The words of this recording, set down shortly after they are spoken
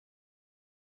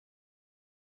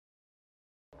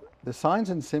The signs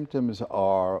and symptoms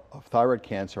of thyroid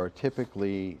cancer are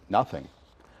typically nothing.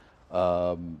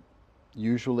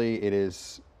 Usually it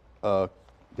is,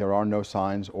 there are no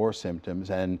signs or symptoms,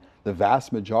 and the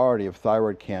vast majority of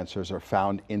thyroid cancers are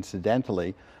found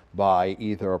incidentally by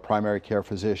either a primary care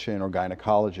physician or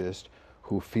gynecologist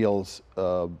who feels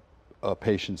a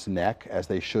patient's neck, as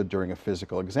they should during a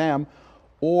physical exam,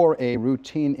 or a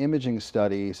routine imaging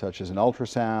study such as an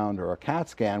ultrasound or a CAT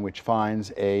scan, which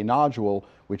finds a nodule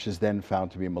which is then found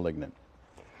to be malignant.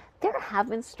 There have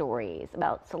been stories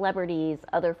about celebrities,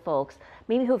 other folks,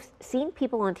 maybe who've seen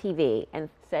people on TV and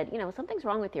said, you know, something's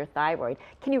wrong with your thyroid.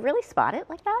 Can you really spot it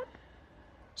like that?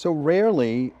 So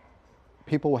rarely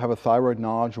people will have a thyroid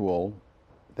nodule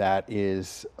that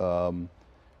is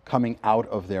coming out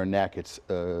of their neck. It's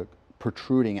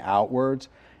protruding outwards,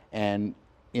 and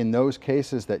in those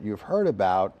cases that you've heard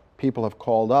about, people have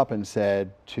called up and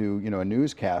said to, you know, a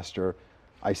newscaster,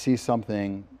 I see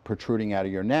something protruding out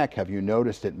of your neck. Have you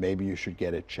noticed it? Maybe you should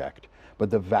get it checked. But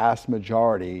the vast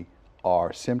majority are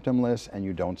symptomless and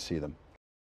you don't see them.